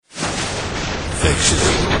fiction,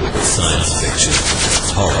 science fiction,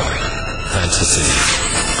 horror, fantasy,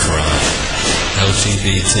 crime,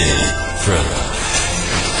 LGBT, thriller.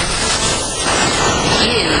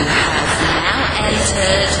 You have now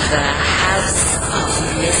entered the House of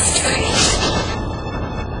Mystery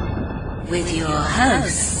with your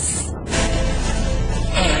hosts,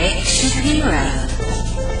 Eric Shapiro,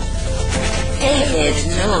 David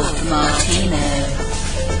North Martino,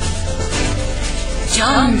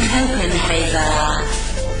 John Copenhaver,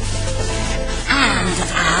 and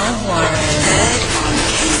Al Warren. Heard on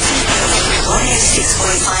KTS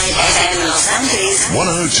 106.5 FM Los Angeles,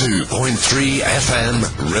 102.3 FM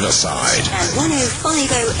Riverside, and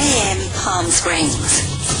 105.0 AM Palm Springs.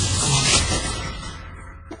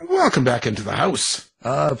 Welcome back into the House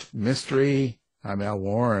of Mystery. I'm Al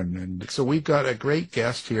Warren, and so we've got a great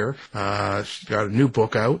guest here. She's got a new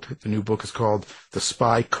book out. The new book is called The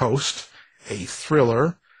Spy Coast, a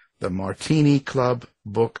thriller, the Martini Club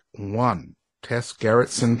Book 1. Tess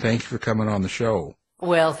Gerritsen, thank you for coming on the show.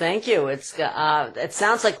 Well, thank you. It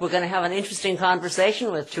sounds like we're going to have an interesting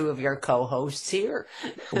conversation with two of your co-hosts here.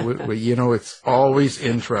 It's always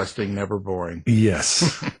interesting, never boring.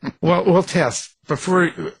 Yes. Well, Tess,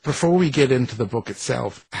 before we get into the book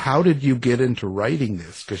itself, how did you get into writing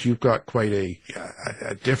this? Because you've got quite a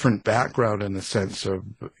different background in the sense of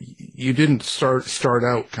you didn't start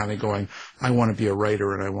out kind of going, I want to be a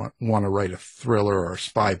writer and I want to write a thriller or a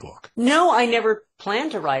spy book. No, I never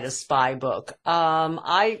planned to write a spy book.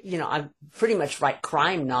 I pretty much write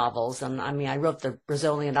crime novels, and I wrote the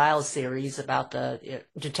Rizzoli and Isles series about the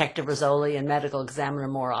Detective Rizzoli and Medical Examiner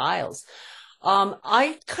Maura Isles.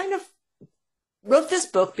 I kind of wrote this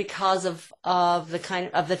book because of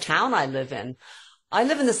the town I live in. I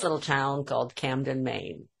live in this little town called Camden,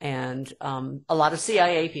 Maine, and a lot of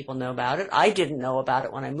CIA people know about it. I didn't know about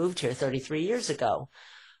it when I moved here 33 years ago.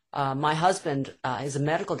 My husband is a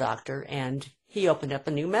medical doctor, and he opened up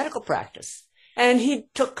a new medical practice. And he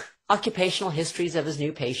took occupational histories of his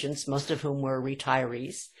new patients, most of whom were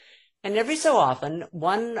retirees. And every so often,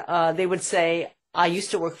 they would say, I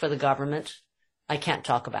used to work for the government. I can't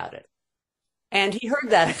talk about it. And he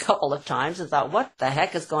heard that a couple of times and thought, what the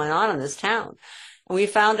heck is going on in this town? And we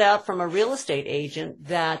found out from a real estate agent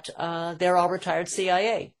that they're all retired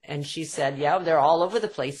CIA. And she said, yeah, they're all over the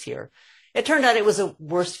place here. It turned out it was a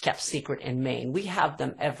worst-kept secret in Maine. We have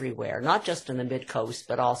them everywhere, not just in the mid-coast,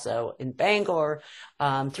 but also in Bangor,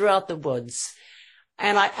 throughout the woods.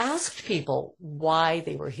 And I asked people why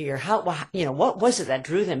they were here. What was it that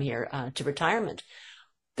drew them here to retirement?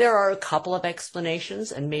 There are a couple of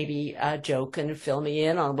explanations, and maybe Joe can fill me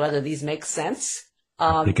in on whether these make sense.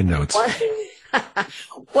 Taking notes.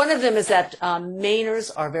 One of them is that Mainers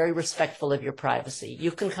are very respectful of your privacy.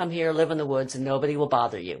 You can come here, live in the woods, and nobody will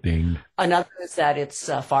bother you. Ding. Another is that it's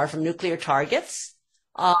far from nuclear targets.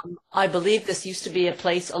 I believe this used to be a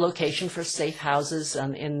location for safe houses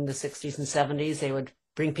in the 60s and 70s. They would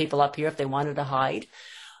bring people up here if they wanted to hide.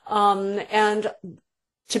 And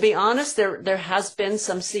to be honest, there has been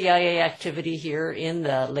some CIA activity here in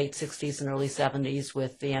the late 60s and early 70s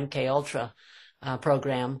with the MK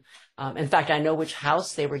program. In fact, I know which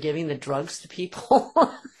house they were giving the drugs to people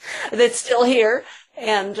that's still here.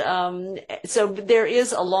 And so there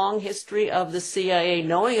is a long history of the CIA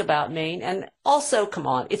knowing about Maine. And also, come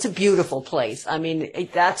on, it's a beautiful place.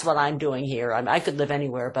 That's what I'm doing here. I could live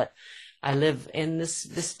anywhere, but I live in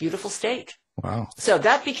this beautiful state. Wow. So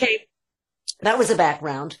that was a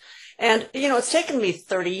background. And, it's taken me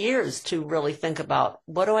 30 years to really think about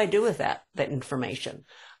what do I do with that information.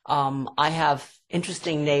 I have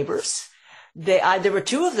interesting neighbors. There were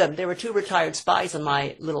two of them. There were two retired spies on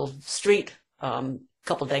my little street a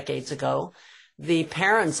couple decades ago. The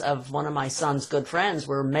parents of one of my son's good friends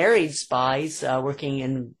were married spies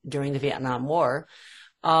working during the Vietnam War.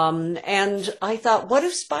 And I thought, what do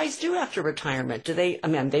spies do after retirement?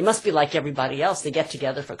 They must be like everybody else. They get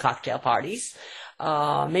together for cocktail parties.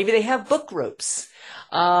 Maybe they have book groups.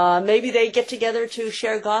 Maybe they get together to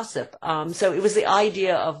share gossip. So it was the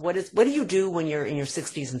idea of what do you do when you're in your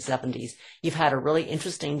 60s and 70s? You've had a really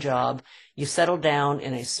interesting job. You settled down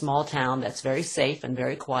in a small town that's very safe and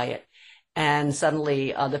very quiet. And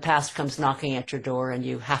suddenly the past comes knocking at your door and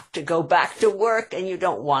you have to go back to work and you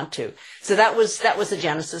don't want to. So that was the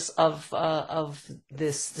genesis of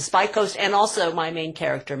the Spy Coast, and also my main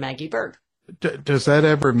character, Maggie Bird. Does that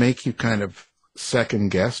ever make you kind of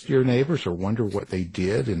second guess your neighbors or wonder what they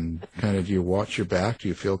did, and kind of do you watch your back? Do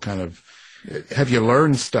you feel have you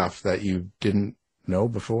learned stuff that you didn't know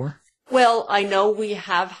before? Well, I know we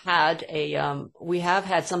have had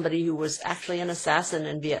somebody who was actually an assassin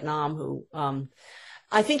in Vietnam who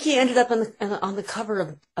I think he ended up on the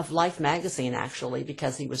cover of Life magazine, actually,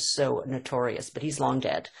 because he was so notorious, but he's long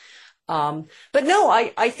dead. But no,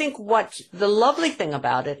 I think what the lovely thing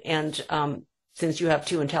about it, and since you have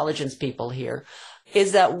two intelligence people here,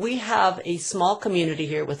 is that we have a small community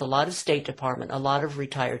here with a lot of State Department, a lot of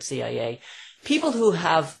retired CIA, people who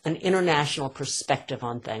have an international perspective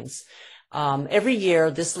on things. Every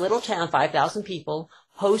year, this little town, 5,000 people,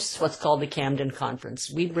 hosts what's called the Camden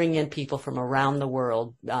Conference. We bring in people from around the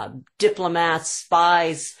world, diplomats,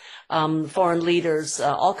 spies, foreign leaders,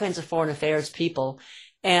 all kinds of foreign affairs people.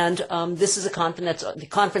 And this is a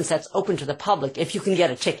conference that's open to the public if you can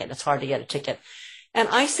get a ticket. It's hard to get a ticket. And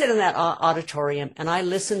I sit in that auditorium and I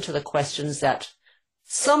listen to the questions that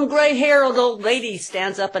some gray-haired old lady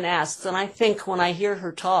stands up and asks. And I think when I hear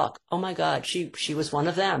her talk, oh my God, she was one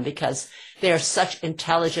of them, because they are such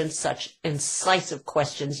intelligent, such incisive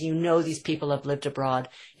questions. You know these people have lived abroad.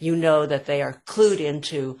 You know that they are clued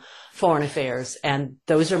into foreign affairs. And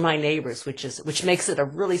those are my neighbors, which makes it a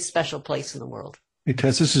really special place in the world. Hey,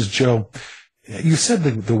 Tess, this is Joe. You said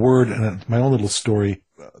the word, and my own little story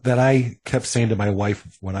that I kept saying to my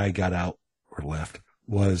wife when I got out or left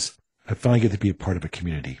was, I finally get to be a part of a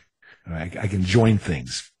community. I can join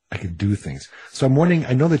things. I can do things. So I'm wondering,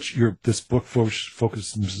 I know that this book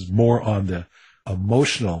focuses more on the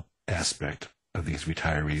emotional aspect of these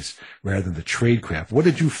retirees rather than the tradecraft. What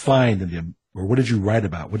did you find or what did you write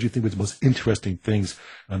about? What do you think was the most interesting things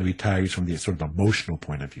on the retirees from the sort of emotional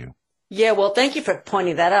point of view? Yeah, well, thank you for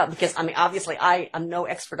pointing that out, because, I mean, obviously I am no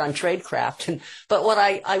expert on tradecraft, but what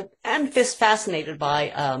I am fascinated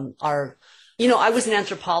by I was an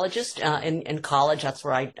anthropologist in college. That's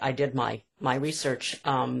where I did my research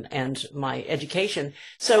and my education.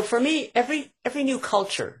 So for me, every new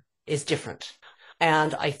culture is different.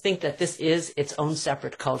 And I think that this is its own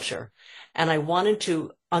separate culture. And I wanted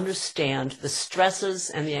to understand the stresses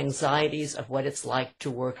and the anxieties of what it's like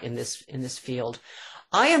to work in this field.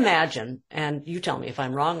 I imagine, and you tell me if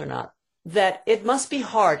I'm wrong or not, that it must be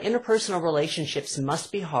hard. Interpersonal relationships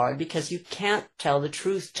must be hard because you can't tell the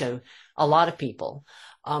truth to a lot of people.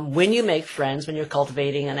 When you make friends, when you're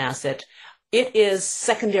cultivating an asset, it is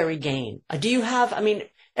secondary gain.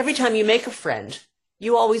 Every time you make a friend,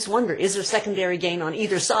 you always wonder, is there secondary gain on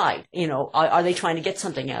either side? Are they trying to get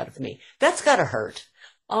something out of me? That's got to hurt.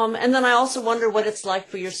 And then I also wonder what it's like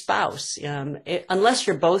for your spouse. Unless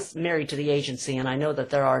you're both married to the agency, and I know that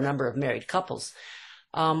there are a number of married couples,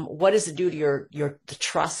 what does it do to the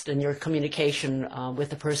trust and your communication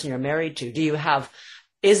with the person you're married to?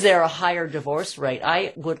 Is there a higher divorce rate?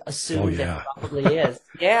 I would assume there probably is.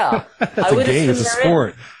 Yeah. That's a game. It's a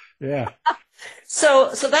sport. Yeah.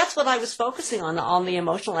 So that's what I was focusing on the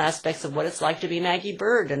emotional aspects of what it's like to be Maggie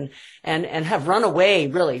Bird and have run away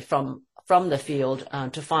really from the field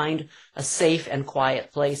to find a safe and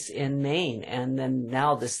quiet place in Maine. And then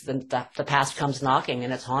now the past comes knocking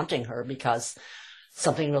and it's haunting her because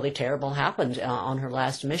something really terrible happened on her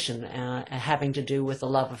last mission, having to do with the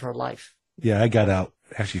love of her life. Yeah, I got out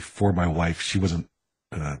actually for my wife. She wasn't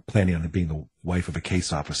planning on being the wife of a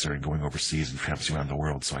case officer and going overseas and traveling around the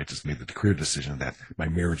world. So I just made the career decision that my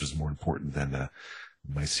marriage was more important than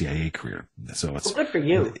my CIA career. So it's good for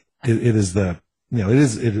you. It is the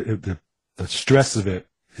stress of it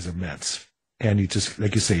is immense. And you just,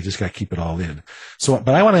 like you say, you just got to keep it all in. So,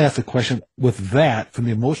 but I want to ask the question with that from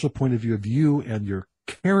the emotional point of view of you and your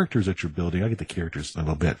characters that you're building. I'll get the characters in a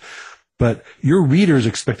little bit, but your readers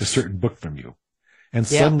expect a certain book from you. And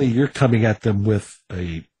suddenly you're coming at them with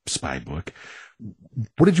a spy book.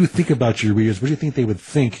 What did you think about your readers? What do you think they would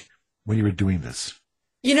think when you were doing this?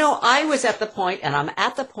 I was at the point, and I'm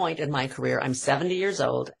at the point in my career, I'm 70 years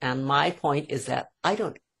old, and my point is that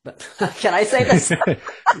can I say this?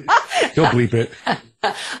 Don't bleep it.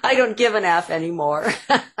 I don't give an F anymore.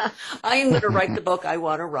 I am going to write the book I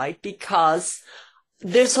want to write because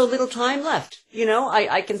there's so little time left.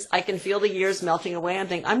 I can feel the years melting away. I'm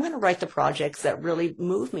thinking, I'm going to write the projects that really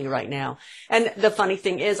move me right now. And the funny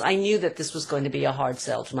thing is, I knew that this was going to be a hard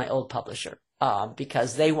sell to my old publisher,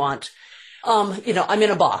 because they want, I'm in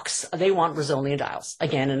a box. They want Rizzoli and Isles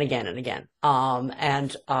again and again and again.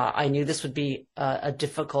 I knew this would be a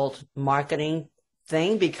difficult marketing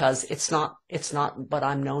thing because it's not what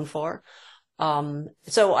I'm known for.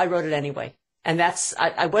 So I wrote it anyway. And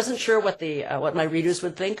I wasn't sure what my readers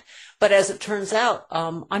would think, but as it turns out,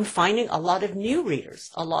 I'm finding a lot of new readers,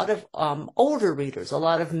 a lot of older readers, a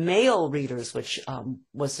lot of male readers, which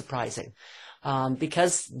was surprising,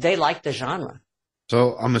 because they like the genre.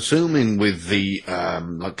 So I'm assuming with the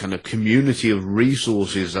kind of community of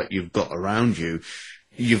resources that you've got around you,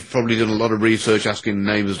 you've probably done a lot of research, asking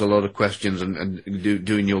neighbours a lot of questions, and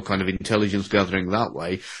doing your kind of intelligence gathering that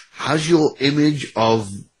way. Has your image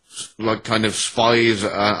of like kind of spies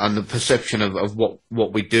and the perception of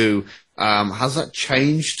what we do, has that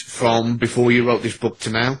changed from before you wrote this book to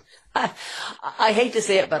now? I hate to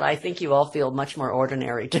say it, but I think you all feel much more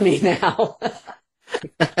ordinary to me now.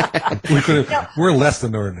 We're less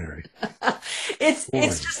than ordinary. It's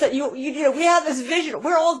just that you know, we have this vision.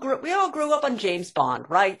 We all grew up on James Bond,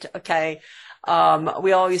 right? Okay.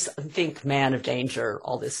 We always think man of danger,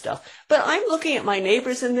 all this stuff. But I'm looking at my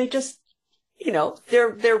neighbors and they just, you know,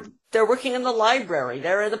 they're working in the library.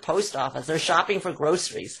 They're at the post office. They're shopping for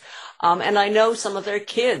groceries. And I know some of their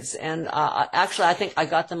kids. And, actually, I think I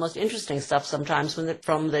got the most interesting stuff sometimes from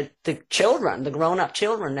the children, the grown-up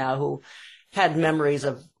children now who had memories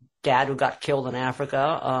of dad who got killed in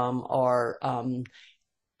Africa, or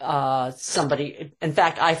somebody. In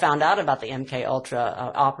fact, I found out about the MK Ultra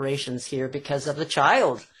operations here because of the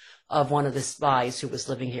child of one of the spies who was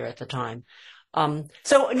living here at the time.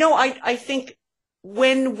 So no, I think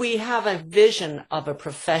when we have a vision of a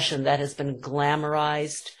profession that has been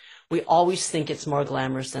glamorized, we always think it's more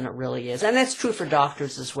glamorous than it really is. And that's true for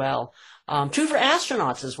doctors as well. True for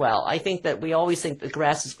astronauts as well. I think that we always think the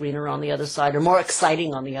grass is greener on the other side or more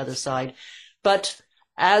exciting on the other side. But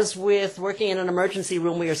as with working in an emergency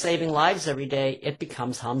room where you're saving lives every day, it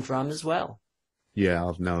becomes humdrum as well. Yeah,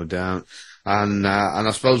 I've no doubt. And I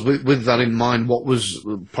suppose with that in mind, what was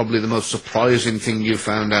probably the most surprising thing you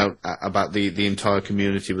found out about the entire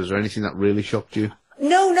community? Was there anything that really shocked you?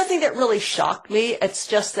 No, nothing that really shocked me. It's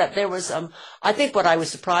just that there was, I think what I was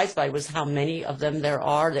surprised by was how many of them there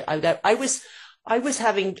are. I was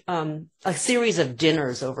having a series of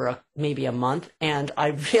dinners over maybe a month, and I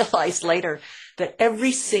realized later that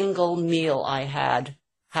every single meal I had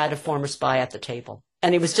a former spy at the table.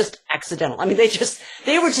 And it was just accidental. I mean, they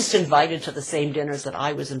were just invited to the same dinners that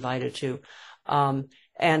I was invited to. I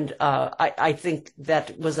think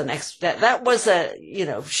that was that was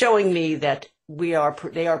showing me that they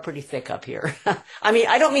are pretty thick up here. I mean,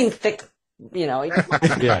 I don't mean thick, you know.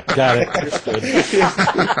 Yeah, got it. Understood.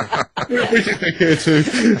 We think here too.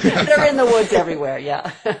 They're in the woods everywhere.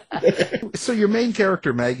 Yeah. So your main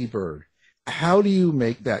character, Maggie Bird, how do you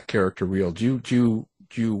make that character real? Do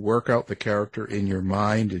you work out the character in your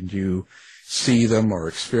mind, and do you see them or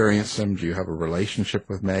experience them? Do you have a relationship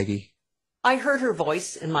with Maggie? I heard her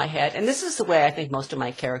voice in my head, and this is the way I think most of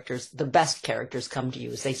my characters, the best characters, come to you,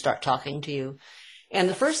 is they start talking to you. And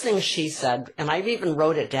the first thing she said, and I even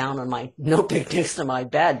wrote it down on my notebook next to my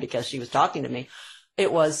bed because she was talking to me,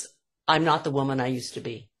 it was, "I'm not the woman I used to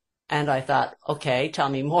be." And I thought, okay, tell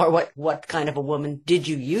me more. What kind of a woman did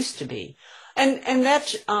you used to be? And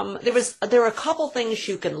that there were a couple things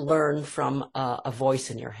you can learn from a voice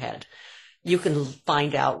in your head. You can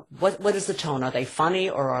find out what is the tone. Are they funny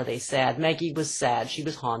or are they sad? Maggie was sad. She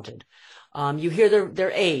was haunted. You hear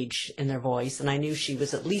their age in their voice, and I knew she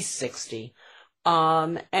was at least 60.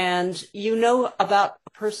 And you know about a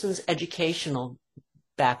person's educational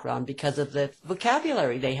background because of the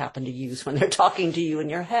vocabulary they happen to use when they're talking to you in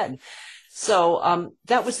your head. So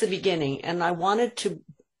that was the beginning, and I wanted to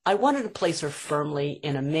place her firmly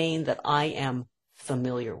in a Maine that I am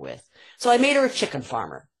familiar with. So I made her a chicken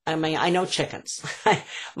farmer. I mean, I know chickens.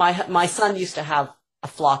 My son used to have a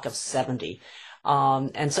flock of 70.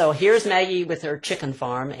 And so here's Maggie with her chicken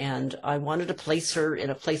farm, and I wanted to place her in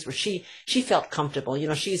a place where she felt comfortable. You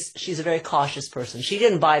know, she's a very cautious person. She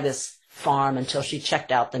didn't buy this farm until she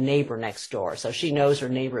checked out the neighbor next door. So she knows her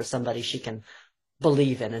neighbor is somebody she can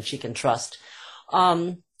believe in and she can trust.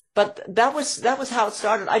 But that was how it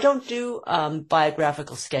started. I don't do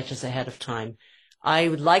biographical sketches ahead of time. I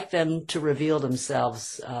would like them to reveal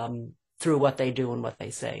themselves through what they do and what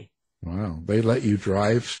they say. Wow. They let you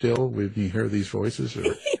drive still when you hear these voices? Or?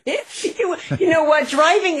 You know what?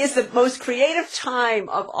 Driving is the most creative time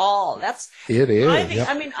of all. It is. Driving, yep.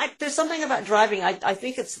 I mean, there's something about driving. I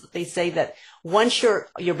think they say that once your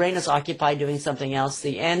brain is occupied doing something else,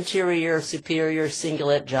 the anterior superior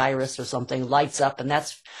cingulate gyrus or something lights up, and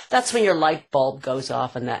that's when your light bulb goes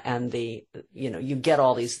off, and you get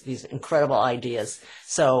all these incredible ideas.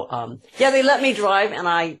 So yeah, they let me drive, and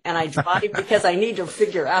I drive because I need to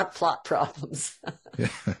figure out plot problems.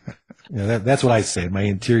 Yeah, that's what I say. My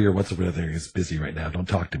interior, what's over there, is busy right now. Don't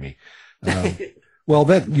talk to me. Well,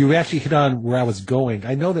 you actually hit on where I was going.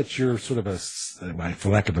 I know that you're sort of for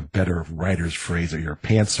lack of a better writer's phrase, or you're a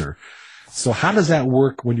pantser. So how does that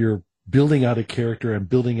work when you're building out a character and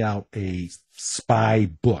building out a spy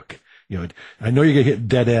book? You know, I know you're going to hit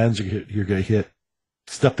dead ends. You're going to hit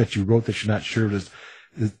stuff that you wrote that you're not sure. Does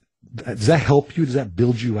that help you? Does that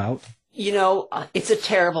build you out? It's a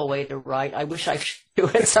terrible way to write. I wish I could do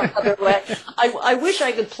it some other way. I wish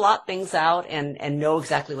I could plot things out and know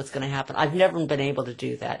exactly what's going to happen. I've never been able to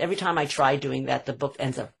do that. Every time I try doing that, the book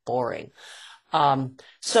ends up boring.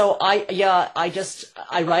 So I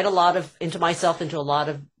write into a lot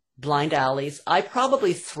of blind alleys. I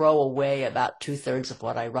probably throw away about 2/3 of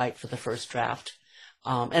what I write for the first draft.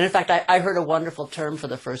 And in fact, I heard a wonderful term for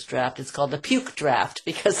the first draft. It's called the puke draft,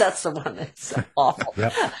 because that's the one that's awful.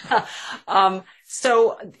 Yep.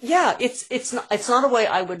 It's not a way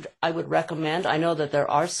I would recommend. I know that there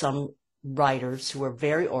are some writers who are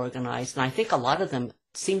very organized, and I think a lot of them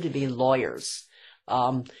seem to be lawyers.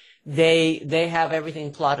 They have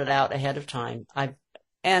everything plotted out ahead of time.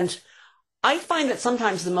 And I find that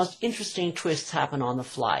sometimes the most interesting twists happen on the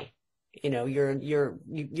fly. Your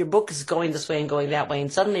book is going this way and going that way,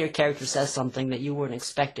 and suddenly your character says something that you weren't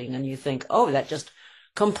expecting, and you think, oh, that just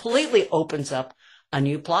completely opens up a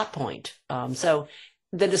new plot point. So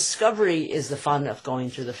the discovery is the fun of going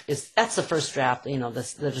through that's the first draft,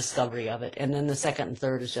 the discovery of it. And then the second and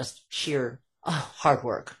third is just sheer hard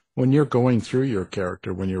work. When you're going through your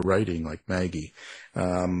character, when you're writing like Maggie,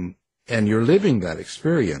 and you're living that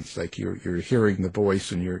experience, like you're hearing the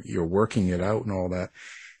voice and you're working it out and all that.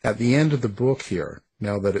 At the end of the book here,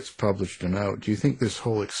 now that it's published and out, do you think this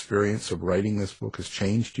whole experience of writing this book has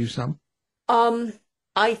changed you some?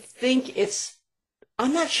 I think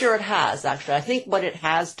I'm not sure it has, actually. I think what it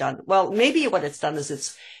has done, well, maybe what it's done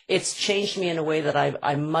is it's changed me in a way that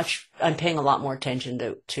I'm paying a lot more attention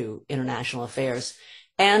to international affairs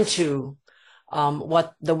and to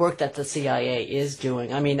what the work that the CIA is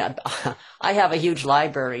doing. I mean, I have a huge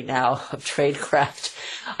library now of tradecraft.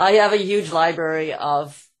 I have a huge library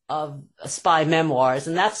of spy memoirs,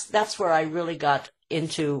 and that's where I really got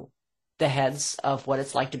into the heads of what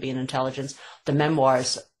it's like to be in intelligence. The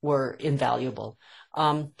memoirs were invaluable.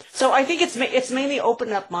 So I think it's mainly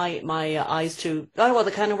opened up my eyes to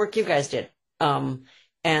the kind of work you guys did,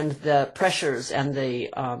 and the pressures and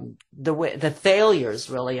the failures,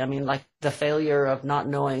 really. I mean, like the failure of not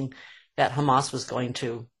knowing that Hamas was going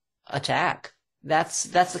to attack. That's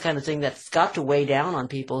the kind of thing that's got to weigh down on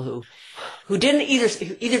people who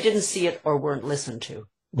either didn't see it or weren't listened to.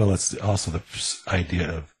 Well, it's also the idea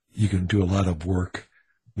of you can do a lot of work,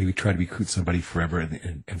 maybe try to recruit somebody forever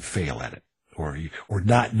and fail at it, or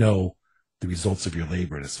not know the results of your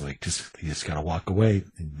labor. And it's like you just got to walk away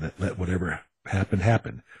and let whatever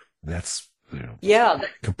happen. That's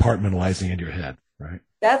compartmentalizing in your head, right?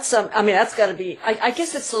 That's that's got to be. I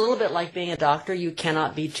guess it's a little bit like being a doctor. You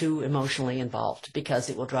cannot be too emotionally involved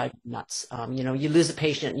because it will drive you nuts. You lose a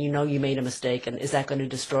patient and you made a mistake, and is that going to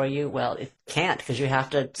destroy you? Well, it can't, because you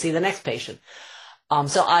have to see the next patient.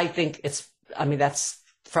 So I think that's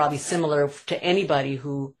probably similar to anybody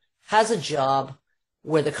who has a job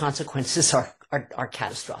where the consequences are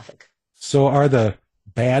catastrophic. So are the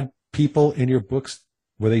bad people in your books,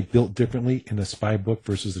 were they built differently in a spy book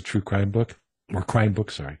versus a true crime book? Or crime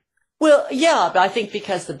book, sorry. Well, yeah, but I think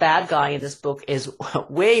because the bad guy in this book is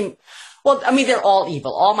they're all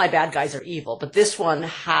evil. All my bad guys are evil, but this one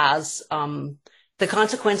has, the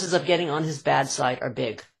consequences of getting on his bad side are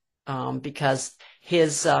big, because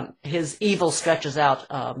his evil stretches out,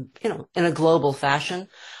 in a global fashion.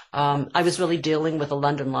 I was really dealing with a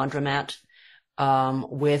London laundromat,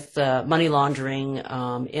 with money laundering,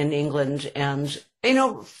 in England, and,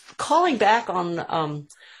 calling back on,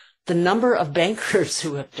 the number of bankers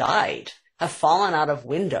who have died, have fallen out of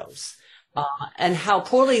windows, and how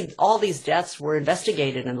poorly all these deaths were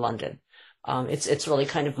investigated in London. It's really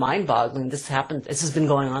kind of mind-boggling. This has been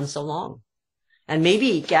going on so long. And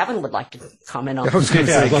maybe Gavin would like to comment on I was going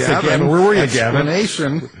to say, Gavin, where were you, Gavin?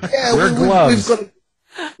 Yeah, wear gloves.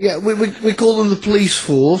 We call them the police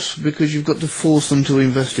force because you've got to force them to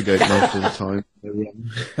investigate most of the time.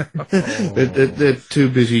 They're too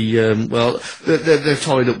busy. They're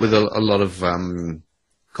tied up with a lot of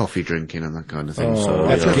coffee drinking and that kind of thing. So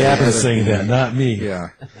that's Gavin saying that, not me.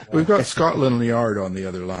 Yeah, we've got Scotland Yard on the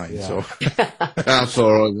other line, so that's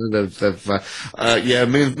all right.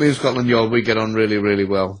 Me and Scotland Yard, we get on really, really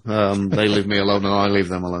well. They leave me alone and I leave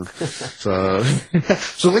them alone. So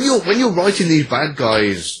when you're writing these bad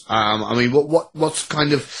guys, what's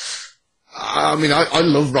kind of, I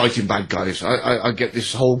love writing bad guys. I get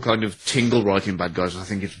this whole kind of tingle writing bad guys. I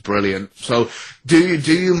think it's brilliant. So do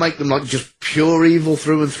you make them like just pure evil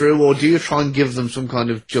through and through, or do you try and give them some kind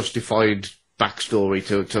of justified backstory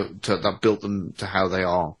to that built them to how they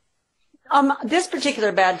are? This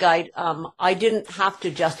particular bad guy, I didn't have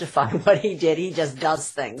to justify what he did. He just does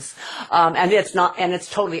things. And it's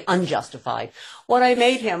totally unjustified. What I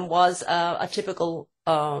made him was, a typical,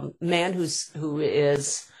 man who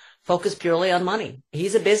is focused purely on money.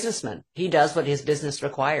 He's a businessman. He does what his business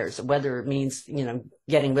requires, whether it means,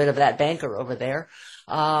 getting rid of that banker over there,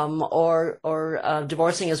 or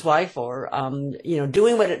divorcing his wife, or,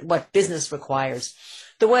 doing what business requires.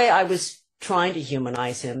 The way I was trying to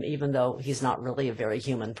humanize him, even though he's not really a very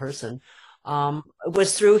human person,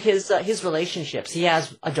 was through his relationships. He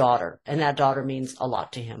has a daughter, and that daughter means a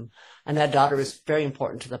lot to him, and that daughter is very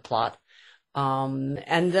important to the plot.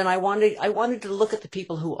 And then I wanted to look at the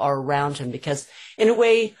people who are around him, because in a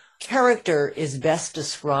way, character is best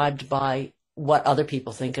described by what other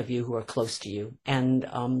people think of you who are close to you. And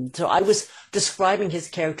so I was describing his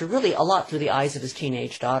character really a lot through the eyes of his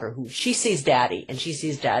teenage daughter, who she sees daddy, and she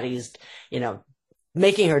sees daddy as,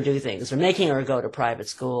 making her do things, or making her go to private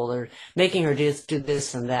school, or making her do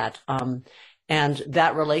this and that. And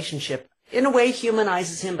that relationship, in a way,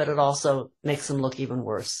 humanizes him, but it also makes him look even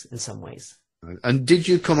worse in some ways. And did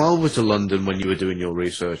you come over to London when you were doing your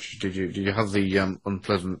research? Did you have the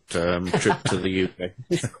unpleasant trip to the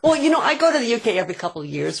UK? Well, I go to the UK every couple of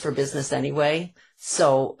years for business anyway,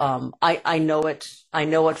 so I know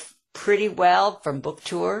it pretty well from book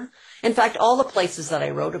tour. In fact, all the places that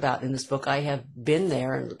I wrote about in this book, I have been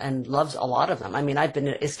there and loved a lot of them. I mean, I've been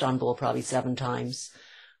to Istanbul probably 7 times,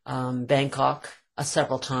 Bangkok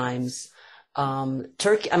several times.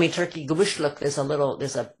 Turkey, Gümüşlük,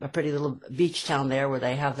 there's a pretty little beach town there where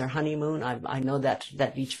they have their honeymoon. I know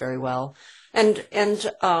that beach very well. And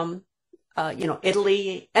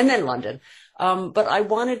Italy, and then London. But I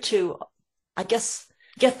wanted to, I guess,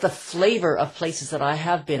 get the flavor of places that I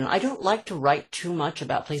have been. I don't like to write too much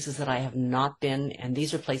about places that I have not been, and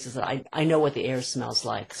these are places that I know what the air smells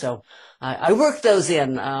like. So I worked those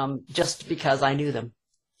in, just because I knew them.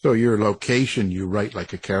 So your location, you write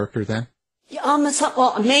like a character then?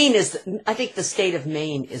 Maine I think the state of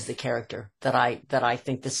Maine is the character that I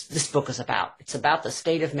think this book is about. It's about the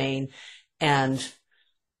state of Maine and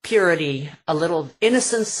purity, a little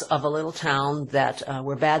innocence of a little town that,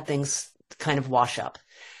 where bad things kind of wash up.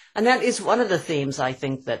 And that is one of the themes I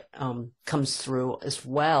think that, comes through as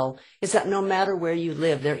well, is that no matter where you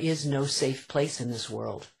live, there is no safe place in this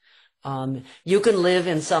world. You can live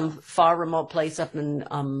in some far remote place up in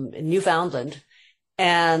Newfoundland,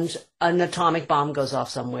 and an atomic bomb goes off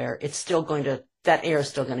somewhere, that air is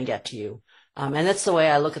still going to get to you. And that's the way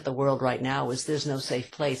I look at the world right now, is there's no safe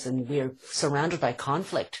place, and we are surrounded by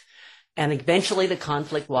conflict. And eventually the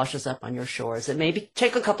conflict washes up on your shores. It may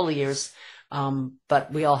take a couple of years,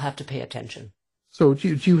 but we all have to pay attention. So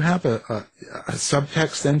do you have a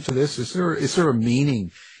subtext then for this? Is there a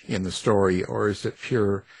meaning in the story, or is it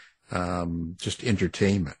pure just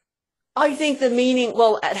entertainment? I think the meaning,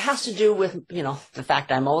 well, it has to do with, the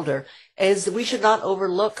fact I'm older, is that we should not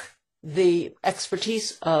overlook the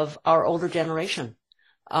expertise of our older generation.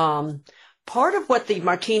 Part of what the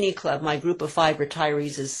Martini Club, my group of 5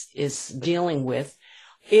 retirees, is dealing with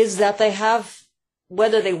is that they have,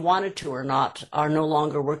 whether they wanted to or not, are no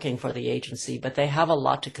longer working for the agency, but they have a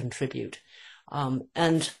lot to contribute.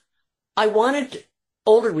 And I wanted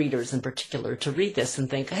older readers in particular to read this and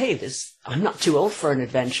think, hey, I'm not too old for an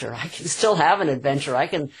adventure. I can still have an adventure. I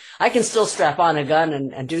can still strap on a gun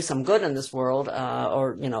and do some good in this world,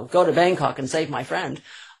 or, go to Bangkok and save my friend.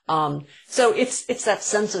 So it's that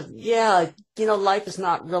sense of, life is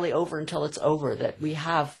not really over until it's over, that we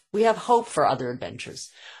have hope for other adventures.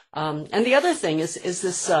 And the other thing is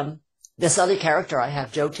this other character I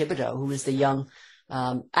have, Jo Thibodeau, who is the young,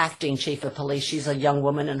 acting chief of police. She's a young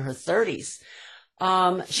woman in her 30s.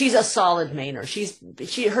 She's a solid Mainer.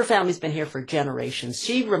 Her family's been here for generations.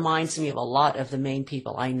 She reminds me of a lot of the Maine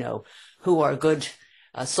people I know, who are good,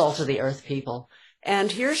 salt of the earth people.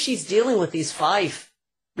 And here she's dealing with these 5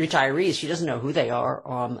 retirees. She doesn't know who they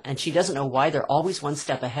are, and she doesn't know why they're always one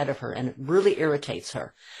step ahead of her, and it really irritates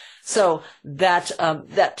her. So that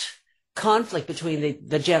conflict between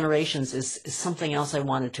the generations is something else I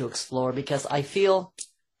wanted to explore, because I feel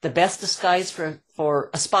the best disguise for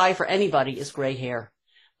a spy for anybody is gray hair.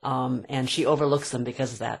 And she overlooks them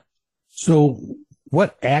because of that. So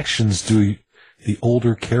what actions do the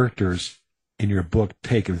older characters in your book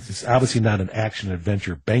take? It's obviously not an action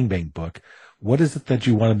adventure bang bang book. What is it that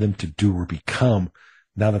you wanted them to do or become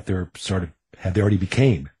now that they already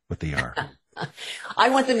became what they are? I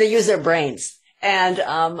want them to use their brains. And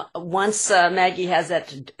once Maggie has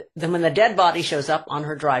then when the dead body shows up on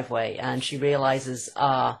her driveway and she realizes,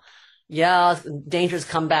 danger's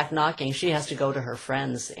come back knocking, she has to go to her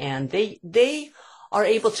friends. And they are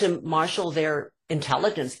able to marshal their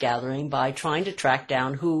intelligence gathering by trying to track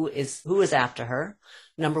down who is after her,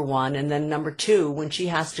 number one. And then number 2, when she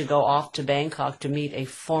has to go off to Bangkok to meet a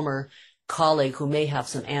former colleague who may have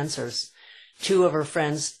some answers, 2 of her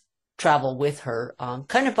friends travel with her,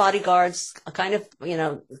 kind of bodyguards, kind of,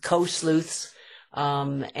 co-sleuths.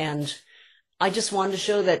 And I just wanted to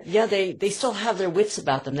show that, yeah, they still have their wits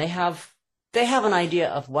about them. They have an idea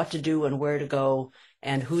of what to do and where to go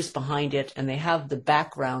and who's behind it. And they have the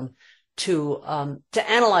background to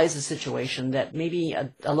analyze the situation that maybe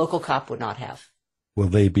a local cop would not have. Will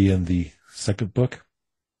they be in the second book?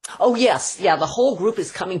 Oh, yes. Yeah, the whole group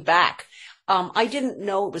is coming back. I didn't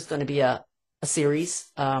know it was going to be a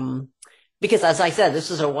series because, as I said, this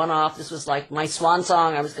was a one-off. This was like my swan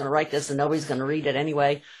song. I was going to write this and nobody's going to read it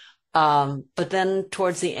anyway. But then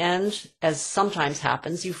towards the end, as sometimes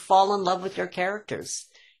happens, you fall in love with your characters.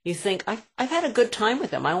 You think, I've had a good time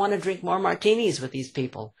with them. I want to drink more martinis with these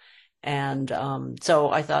people. And so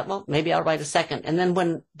I thought, well, maybe I'll write a second. And then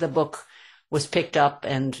when the book was picked up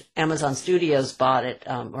and Amazon Studios bought it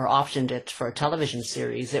or optioned it for a television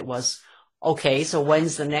series, it was, okay, so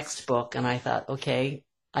when's the next book? And I thought, okay,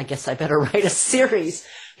 I guess I better write a series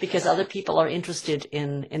because other people are interested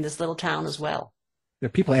in this little town as well. Yeah,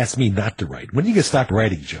 people ask me not to write. When are you going to stop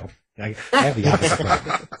writing, Joe? I have the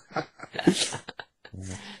opposite.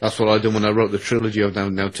 That's what I did when I wrote the trilogy. I've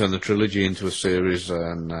now turned the trilogy into a series,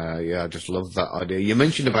 and I just love that idea. You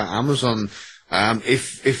mentioned about Amazon.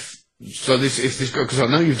 If this goes, because I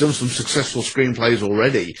know you've done some successful screenplays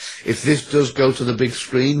already. If this does go to the big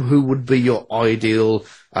screen, who would be your ideal,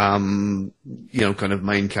 kind of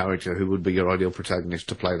main character? Who would be your ideal protagonist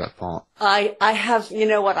to play that part? I have,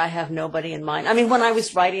 I have nobody in mind. I mean, when I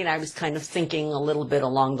was writing, I was kind of thinking a little bit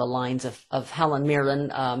along the lines of Helen Mirren,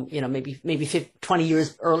 maybe 20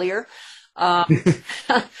 years earlier.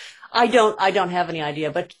 I don't have any idea,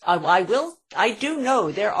 but I do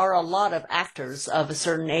know there are a lot of actors of a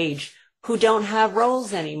certain age who don't have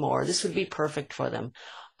roles anymore. This would be perfect for them.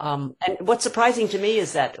 And what's surprising to me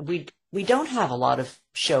is that we don't have a lot of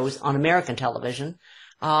shows on American television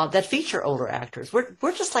that feature older actors.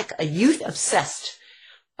 We're just like a youth-obsessed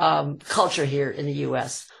culture here in the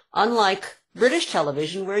U.S., unlike British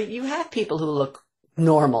television, where you have people who look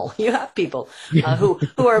normal. You have people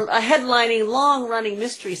who are headlining long-running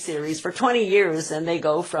mystery series for 20 years, and they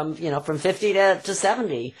go from 50 to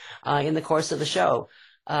 70 in the course of the show.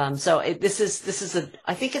 So I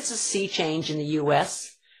think it's a sea change in the U.S.,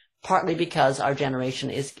 partly because our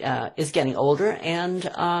generation is getting older, and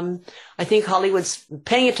I think Hollywood's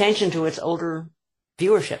paying attention to its older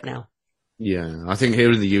viewership now. Yeah, I think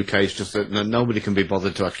here in the UK it's just that nobody can be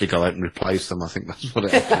bothered to actually go out and replace them. I think that's what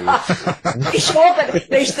it actually is. They show up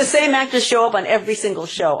the same actors show up on every single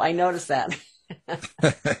show. I noticed that.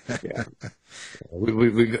 Yeah.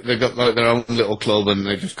 They got like their own little club, and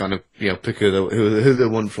they just kind of pick who they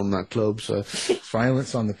want from that club. So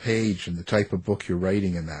violence on the page and the type of book you're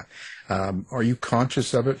writing in that. Are you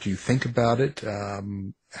conscious of it? Do you think about it?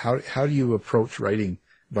 How do you approach writing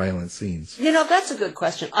violent scenes? That's a good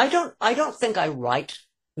question. I don't think I write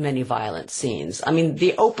many violent scenes. I mean,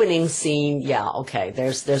 the opening scene, yeah, okay,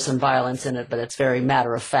 there's some violence in it, but it's very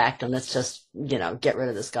matter of fact, and let's just, get rid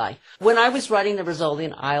of this guy. When I was writing the Rizzoli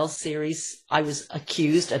and Isles series, I was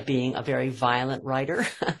accused of being a very violent writer,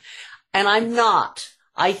 and I'm not.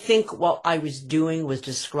 I think what I was doing was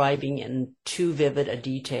describing in too vivid a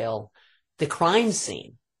detail the crime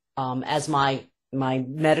scene, as my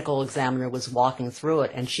medical examiner was walking through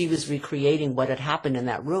it, and she was recreating what had happened in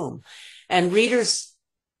that room. And readers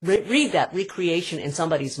read that recreation in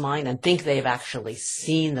somebody's mind and think they've actually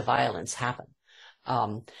seen the violence happen.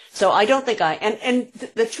 So I don't think and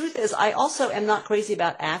the truth is, I also am not crazy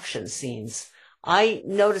about action scenes. I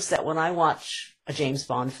notice that when I watch a James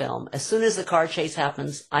Bond film, as soon as the car chase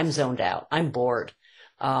happens, I'm zoned out. I'm bored.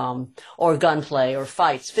 Or gunplay or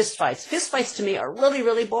fights, fist fights. Fist fights to me are really,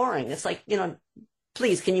 really boring. It's like,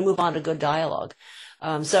 please, can you move on to good dialogue?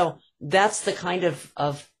 So that's the kind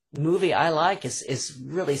of movie I like is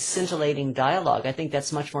really scintillating dialogue. I think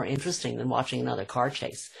that's much more interesting than watching another car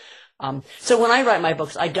chase. So when I write my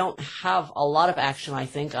books, I don't have a lot of action. I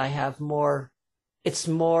think I have it's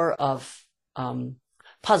more of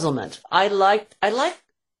puzzlement. I like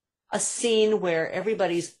a scene where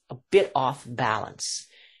everybody's a bit off balance.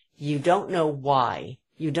 You don't know why.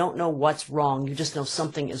 You don't know what's wrong. You just know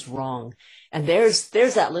something is wrong. And there's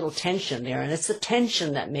that little tension there, and it's the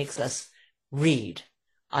tension that makes us read.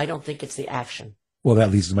 I don't think it's the action. Well,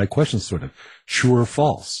 that leads to my question, sort of. True or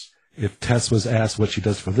false? If Tess was asked what she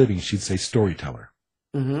does for a living, she'd say storyteller.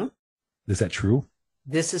 Mm-hmm. Is that true?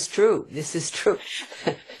 This is true. This is true.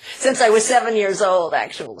 Since I was 7 years old,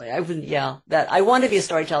 actually. I wanted to be a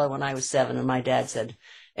storyteller when I was 7, and my dad said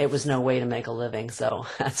it was no way to make a living, so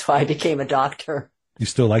that's why I became a doctor. You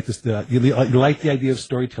still like this? You like the idea of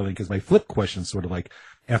storytelling? Because my flip question is sort of like,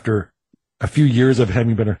 after a few years of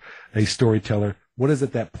having been a storyteller, what is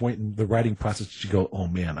at that point in the writing process that you go, oh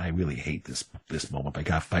man, I really hate this moment. I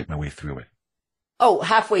got to fight my way through it? Oh,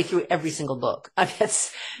 halfway through every single book. I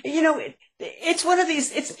mean, it's one of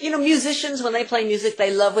these. It's musicians when they play music,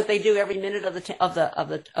 they love what they do every minute of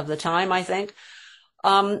the time. I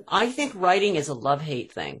think writing is a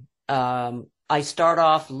love-hate thing. I start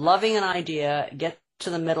off loving an idea, get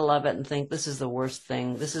to the middle of it, and think this is the worst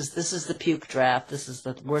thing. This is the puke draft. This is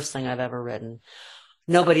the worst thing I've ever written.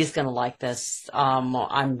 Nobody's going to like this. I'm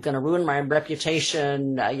going to ruin my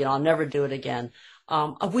reputation. I'll never do it again.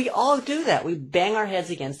 We all do that. We bang our heads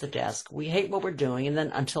against the desk. We hate what we're doing, and then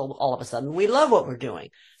until all of a sudden we love what we're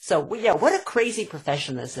doing. So, what a crazy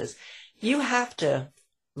profession this is. You have to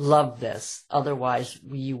love this. Otherwise,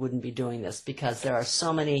 you wouldn't be doing this, because there are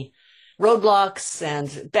so many roadblocks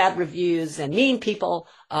and bad reviews and mean people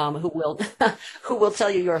who will tell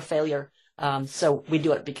you you're a failure. So we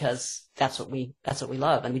do it because that's what we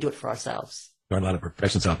love, and we do it for ourselves. There are a lot of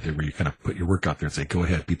professions out there where you kind of put your work out there and say, go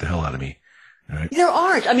ahead, beat the hell out of me. Right. There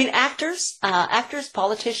aren't. I mean, actors,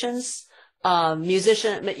 politicians,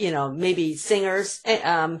 musicians, maybe singers,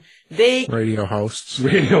 radio hosts,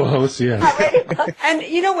 yeah. And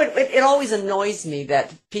it always annoys me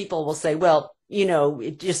that people will say, well,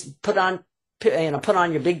 just put on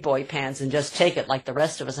your big boy pants and just take it like the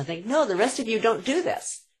rest of us. I think, no, the rest of you don't do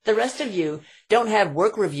this. The rest of you don't have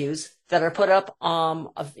work reviews that are put up,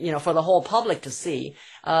 for the whole public to see.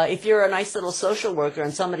 If you're a nice little social worker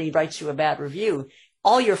and somebody writes you a bad review,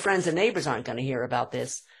 all your friends and neighbors aren't going to hear about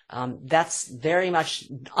this. That's very much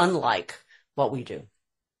unlike what we do.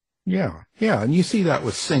 Yeah. And you see that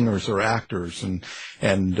with singers or actors, and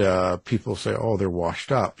people say, oh, they're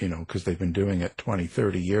washed up, because they've been doing it 20,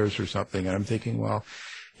 30 years or something. And I'm thinking, well,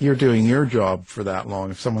 you're doing your job for that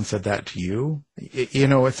long. If someone said that to you,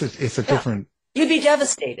 it's a different. You'd be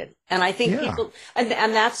devastated. And I think people, and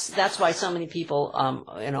that's why so many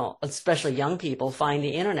people, especially young people, find the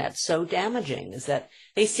internet so damaging, is that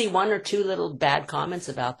they see one or two little bad comments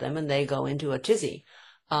about them and they go into a tizzy.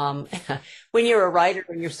 When you're a writer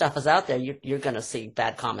and your stuff is out there, you're going to see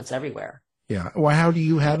bad comments everywhere. Yeah. Well, how do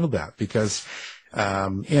you handle that? Because,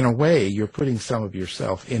 in a way, you're putting some of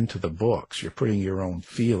yourself into the books. You're putting your own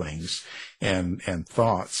feelings and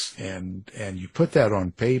thoughts, and you put that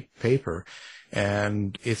on paper,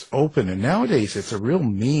 and it's open. And nowadays, it's a real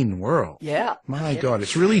mean world. Yeah. My God,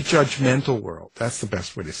 it's really judgmental world. That's the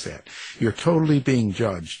best way to say it. You're totally being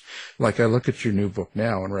judged. Like, I look at your new book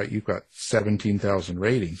now, and you've got 17,000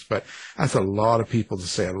 ratings, but that's a lot of people to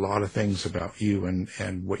say a lot of things about you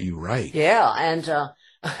and what you write. Yeah, and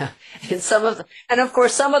of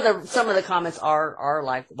course some of the comments are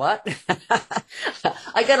like, what?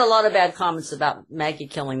 I get a lot of bad comments about Maggie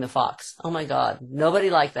killing the fox. Oh my God,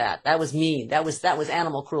 nobody liked that. That was mean. That was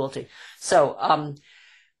animal cruelty. So,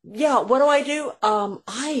 what do?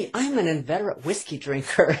 I'm an inveterate whiskey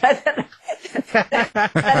drinker. That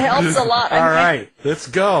helps a lot. All right, let's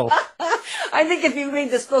go. I think if you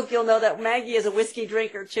read this book, you'll know that Maggie is a whiskey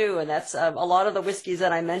drinker too, and that's a lot of the whiskeys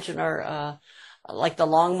that I mention are like the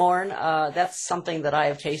Longmorn. That's something that I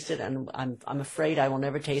have tasted, and I'm afraid I will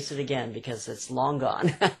never taste it again because it's long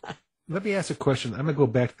gone. Let me ask a question. I'm going to go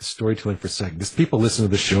back to storytelling for a second, because people listen to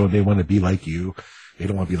the show and they want to be like you. They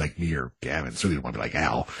don't want to be like me or Gavin. Certainly don't want to be like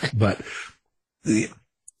Al. But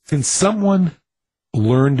can someone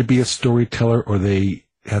learn to be a storyteller, or they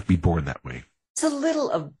have to be born that way? It's a little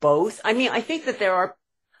of both. I mean, I think that there are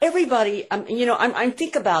everybody. I'm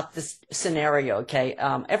think about this scenario. Okay,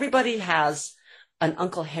 everybody has an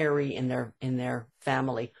Uncle Harry in their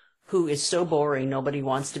family who is so boring nobody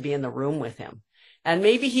wants to be in the room with him. And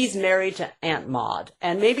maybe he's married to Aunt Maud,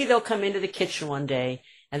 and maybe they'll come into the kitchen one day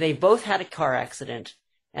and they both had a car accident,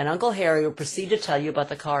 and Uncle Harry will proceed to tell you about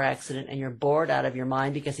the car accident, and you're bored out of your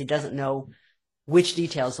mind because he doesn't know which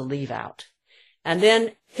details to leave out. And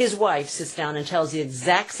then his wife sits down and tells the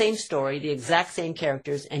exact same story, the exact same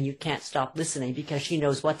characters, and you can't stop listening because she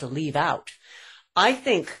knows what to leave out. I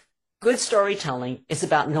think good storytelling is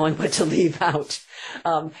about knowing what to leave out.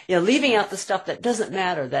 Leaving out the stuff that doesn't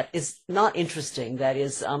matter, that is not interesting, that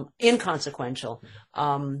is inconsequential.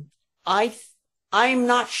 I'm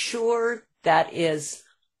not sure that is,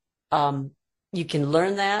 you can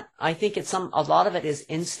learn that. I think a lot of it is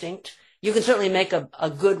instinct. You can certainly make a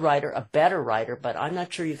good writer a better writer, but I'm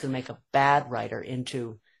not sure you can make a bad writer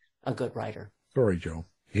into a good writer. Sorry, Joe.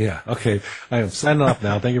 Yeah. Okay. I am signing off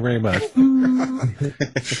now. Thank you very much.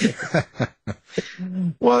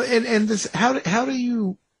 Well, and this, how do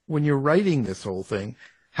you, when you're writing this whole thing,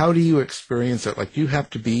 how do you experience it? Like, you have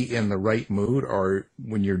to be in the right mood, or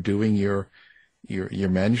when you're doing your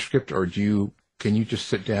manuscript, or do you can you just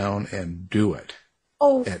sit down and do it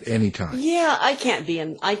Oh, at any time? yeah, I can't be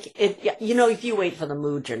in. If you wait for the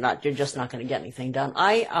mood, you're just not going to get anything done.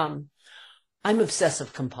 I'm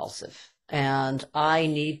obsessive compulsive, and I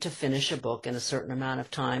need to finish a book in a certain amount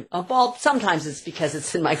of time. Well, sometimes it's because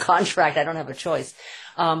it's in my contract. I don't have a choice.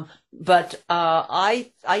 But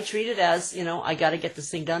I treat it as, I got to get this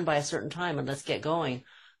thing done by a certain time, and let's get going.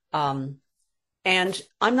 And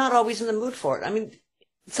I'm not always in the mood for it. I mean,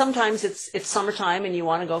 sometimes it's summertime and you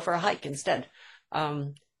want to go for a hike instead.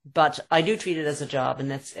 But I do treat it as a job,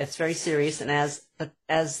 and it's very serious. And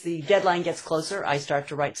as the deadline gets closer, I start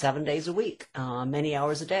to write 7 days a week, many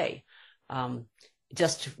hours a day,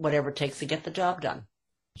 just whatever it takes to get the job done.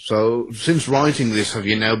 So, since writing this, have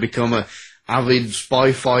you now become a avid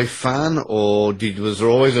spy-fi fan, or was there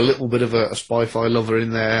always a little bit of a spy-fi lover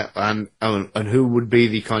in there? And who would be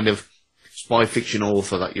the kind of spy fiction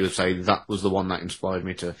author that you would say that was the one that inspired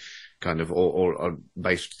me to kind of, or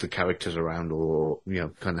based the characters around, or,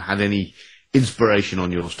 kind of had any inspiration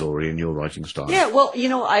on your story and your writing style? Yeah, well,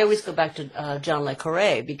 I always go back to John le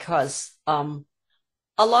Carré, because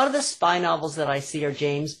a lot of the spy novels that I see are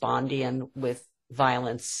James Bondian with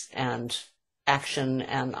violence and action,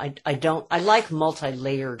 and I like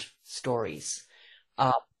multi-layered stories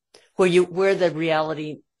where the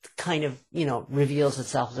reality kind of reveals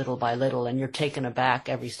itself little by little, and you're taken aback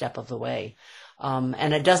every step of the way.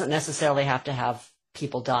 And it doesn't necessarily have to have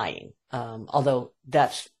people dying. Although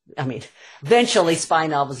eventually spy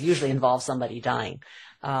novels usually involve somebody dying.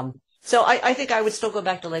 So I think I would still go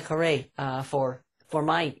back to Le Carré, for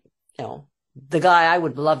my, the guy I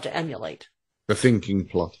would love to emulate. The thinking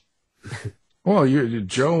plot. Well,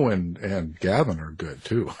 Joe and Gavin are good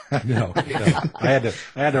too. No, I had to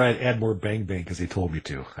add more bang bang because he told me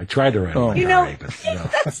to. I tried to write. Oh, Isn't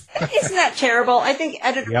that terrible? I think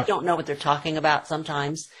editors don't know what they're talking about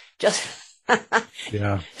sometimes. Just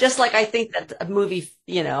just like I think that a movie,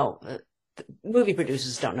 movie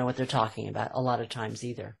producers don't know what they're talking about a lot of times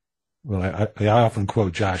either. Well, I often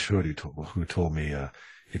quote Josh Hood, who told me,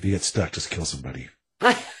 if you get stuck, just kill somebody.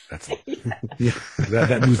 That's it. Yeah,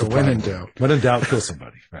 that moves the when in doubt. When in doubt, kill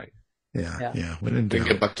somebody. Right. Yeah. When in doubt. Then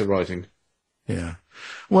get back to writing. Yeah.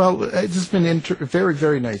 Well, it's just been very,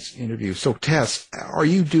 very nice interview. So, Tess, are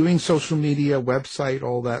you doing social media, website,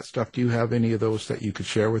 all that stuff? Do you have any of those that you could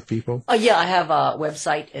share with people? Oh, yeah, I have a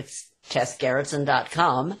website. It's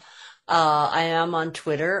tessgerritsen.com. I am on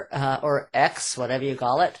Twitter, or X, whatever you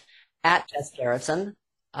call it, at Tess Gerritsen.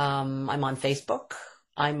 I'm on Facebook.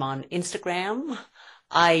 I'm on Instagram.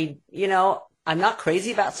 I'm not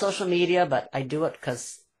crazy about social media, but I do it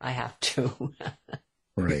because I have to.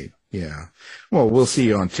 Right. Yeah. Well, we'll see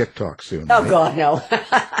you on TikTok soon. Oh, right? God, no.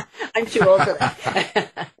 I'm too old for that.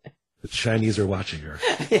 The Chinese are watching her.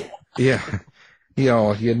 Yeah.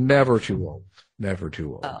 You're never too old. Never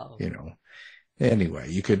too old. Oh.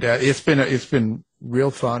 Anyway, you could. It's been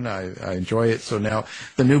real fun. I enjoy it. So now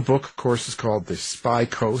the new book, of course, is called The Spy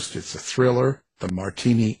Coast. It's a thriller. The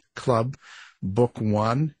Martini Club, Book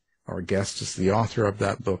 1. Our guest is the author of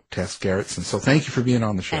that book, Tess Gerritsen. So thank you for being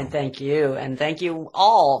on the show. And thank you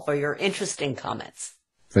all for your interesting comments.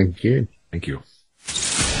 Thank you. Thank you.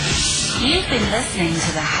 You've been listening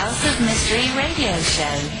to the House of Mystery radio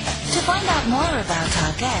show. To find out more about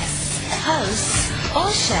our guests, hosts, or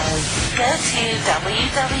shows, go to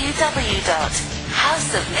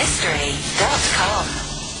www.houseofmystery.com.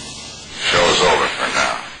 Show's over for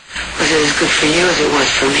now. Was it as good for you as it was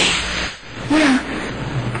for me? Well,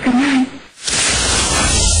 good night.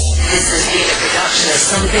 This has been a production of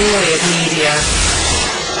Something Weird Media.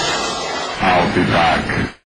 I'll be back.